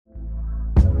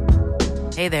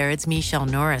Hey there, it's Michelle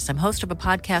Norris. I'm host of a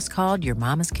podcast called Your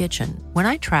Mama's Kitchen. When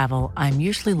I travel, I'm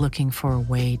usually looking for a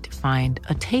way to find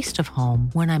a taste of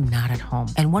home when I'm not at home.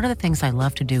 And one of the things I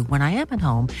love to do when I am at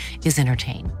home is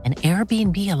entertain. And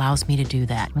Airbnb allows me to do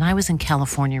that. When I was in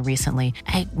California recently,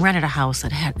 I rented a house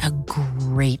that had a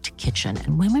great kitchen.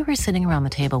 And when we were sitting around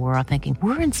the table, we were all thinking,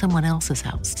 we're in someone else's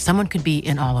house. Someone could be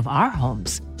in all of our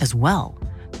homes as well.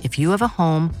 If you have a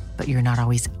home, but you're not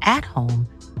always at home,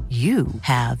 you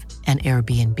have an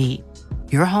Airbnb.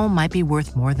 Your home might be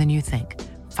worth more than you think.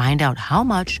 Find out how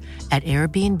much at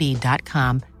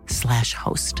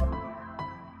airbnb.com/host.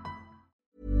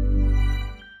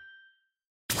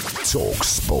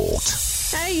 talkSPORT.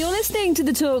 Hey, you're listening to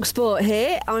the talkSPORT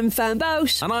here. I'm Fern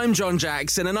Bosch. And I'm John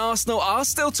Jackson, and Arsenal are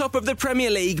still top of the Premier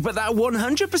League, but that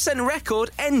 100% record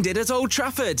ended at Old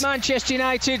Trafford. Manchester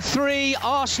United 3,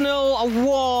 Arsenal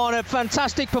 1. A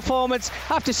fantastic performance,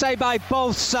 have to say, by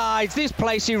both sides. This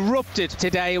place erupted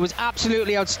today. It was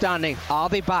absolutely outstanding. Are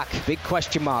they back? Big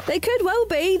question mark. They could well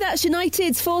be. That's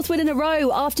United's fourth win in a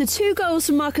row after 2 goals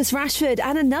from Marcus Rashford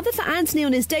and another for Anthony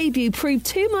on his debut proved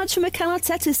too much for Mikel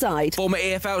Arteta's side. Former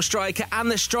EFL striker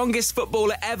and the strongest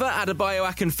footballer ever, Adebayo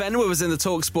Akinfenwa, was in the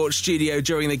talkSPORT studio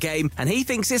during the game, and he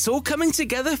thinks it's all coming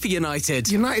together for United.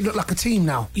 United look like a team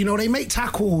now. You know, they make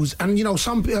tackles, and, you know,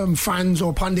 some fans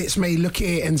or pundits may look at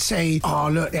it and say,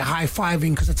 oh, look, they're high-fiving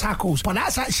because of tackles. But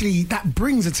that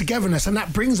brings a togetherness and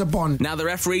that brings a bond. Now the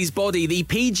referee's body, the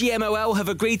PGMOL, have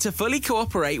agreed to fully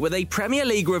cooperate with a Premier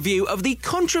League review of the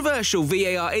controversial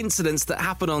VAR incidents that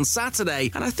happened on Saturday,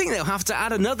 and I think they'll have to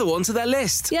add another one to their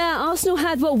list. Yeah, Arsenal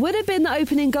had what would have been the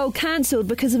opening goal cancelled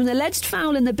because of an alleged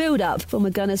foul in the build-up. Former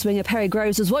Gunners winger Perry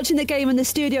Groves was watching the game in the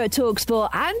studio at talkSPORT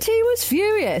and he was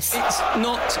furious. It's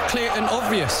not clear and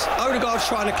obvious. Odegaard's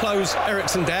trying to close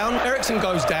Eriksen down. Eriksen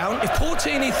goes down. If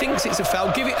Portini thinks it's a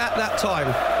foul, give it at that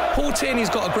time. Portini's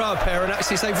got to grow a pair and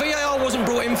actually say VAR wasn't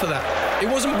brought in for that. It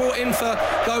wasn't brought in for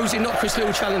those innocuous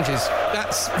little challenges.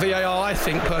 That's VAR, I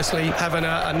think, personally, having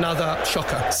another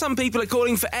shocker. Some people are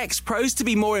calling for ex-pros to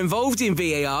be more involved in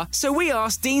VAR, so we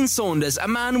asked Dean Saunders, a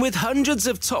man with hundreds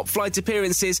of top-flight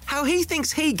appearances, how he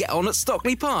thinks he'd get on at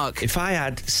Stockley Park. If I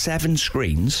had 7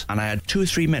 screens and I had 2 or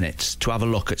 3 minutes to have a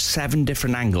look at 7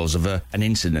 different angles of an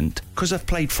incident, because I've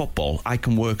played football, I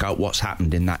can work out what's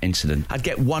happened in that incident. I'd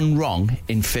get one wrong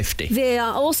in 50.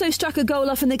 VAR also struck a goal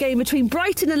off in the game between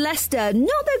Brighton and Leicester.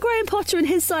 Not that Graham Potter and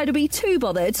his side will be too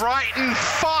bothered. Brighton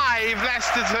 5,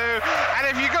 Leicester 2. And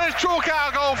if you're going to chalk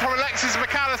out a goal from Alexis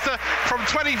McAllister from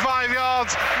 25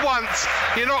 yards once,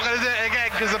 you're not going to do it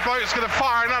again because the bloke's going to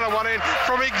fire another one in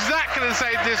from exactly the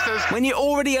same distance. When you're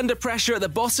already under pressure at the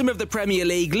bottom of the Premier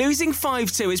League, losing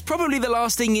 5-2 is probably the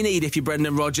last thing you need if you're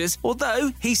Brendan Rodgers,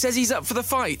 although he says he's up for the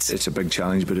fight. It's a big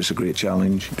challenge, but it's a great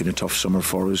challenge. It's been a tough summer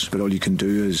for us, but all you can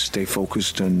do is stay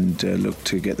focused and look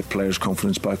to get the players'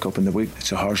 confidence back up in the week.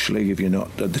 It's a harsh league if you're not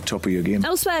at the top of your game.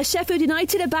 Elsewhere, Sheffield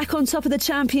United are back on top of the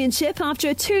Championship after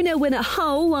a 2-0 win at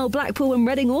Hull, while Blackpool and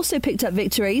Reading also picked up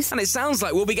victories. And it sounds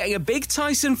like we'll be getting a big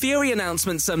Tyson Fury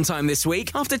announcement sometime this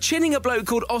week. After chinning a bloke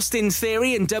called Austin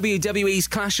Theory in WWE's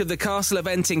Clash of the Castle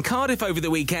event in Cardiff over the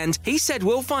weekend, he said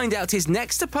we'll find out his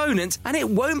next opponent and it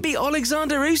won't be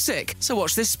Alexander Usyk. So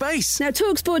watch this space. Now,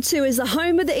 talkSPORT 2 is the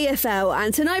home of the EFL,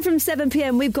 and tonight from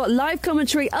 7pm we've got live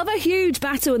commentary of a huge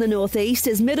battle in the North East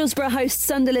as Middlesbrough hosts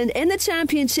Sunderland in the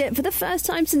Championship for the first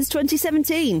time since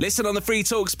 2017. Listen on the free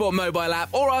talkSPORT mobile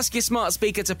app or ask your smart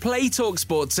speaker to play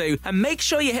talkSPORT 2, and make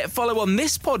sure you hit follow on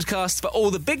this podcast for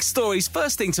all the big stories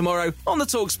first thing tomorrow on the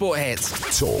talkSPORT hit.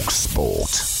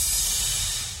 talkSPORT.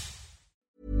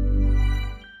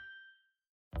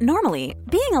 Normally,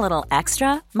 being a little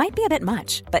extra might be a bit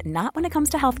much, but not when it comes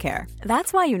to healthcare.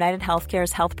 That's why United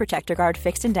Healthcare's Health Protector Guard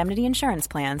fixed indemnity insurance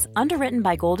plans, underwritten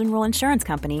by Golden Rule Insurance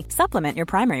Company, supplement your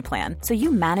primary plan so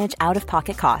you manage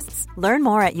out-of-pocket costs. Learn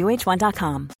more at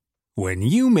uh1.com. When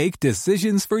you make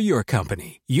decisions for your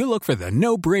company, you look for the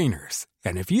no-brainers.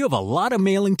 And if you have a lot of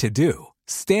mailing to do,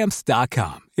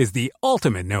 Stamps.com is the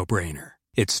ultimate no-brainer.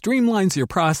 It streamlines your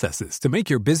processes to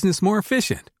make your business more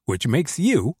efficient, which makes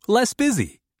you less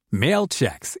busy. Mail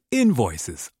checks,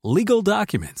 invoices, legal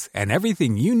documents, and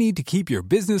everything you need to keep your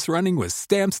business running with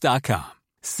Stamps.com.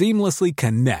 Seamlessly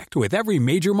connect with every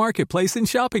major marketplace and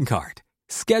shopping cart.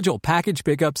 Schedule package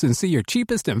pickups and see your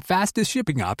cheapest and fastest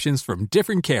shipping options from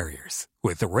different carriers,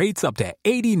 with rates up to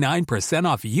 89%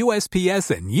 off USPS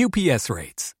and UPS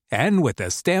rates. And with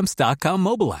the Stamps.com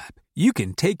mobile app, you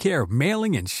can take care of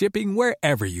mailing and shipping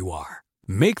wherever you are.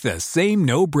 Make the same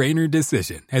no-brainer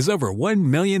decision as over 1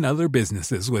 million other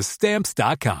businesses with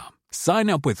Stamps.com. Sign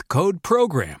up with code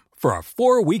PROGRAM for a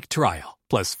 4-week trial,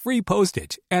 plus free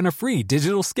postage and a free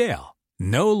digital scale.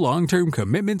 No long-term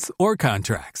commitments or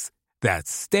contracts.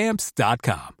 That's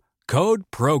Stamps.com. Code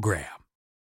PROGRAM.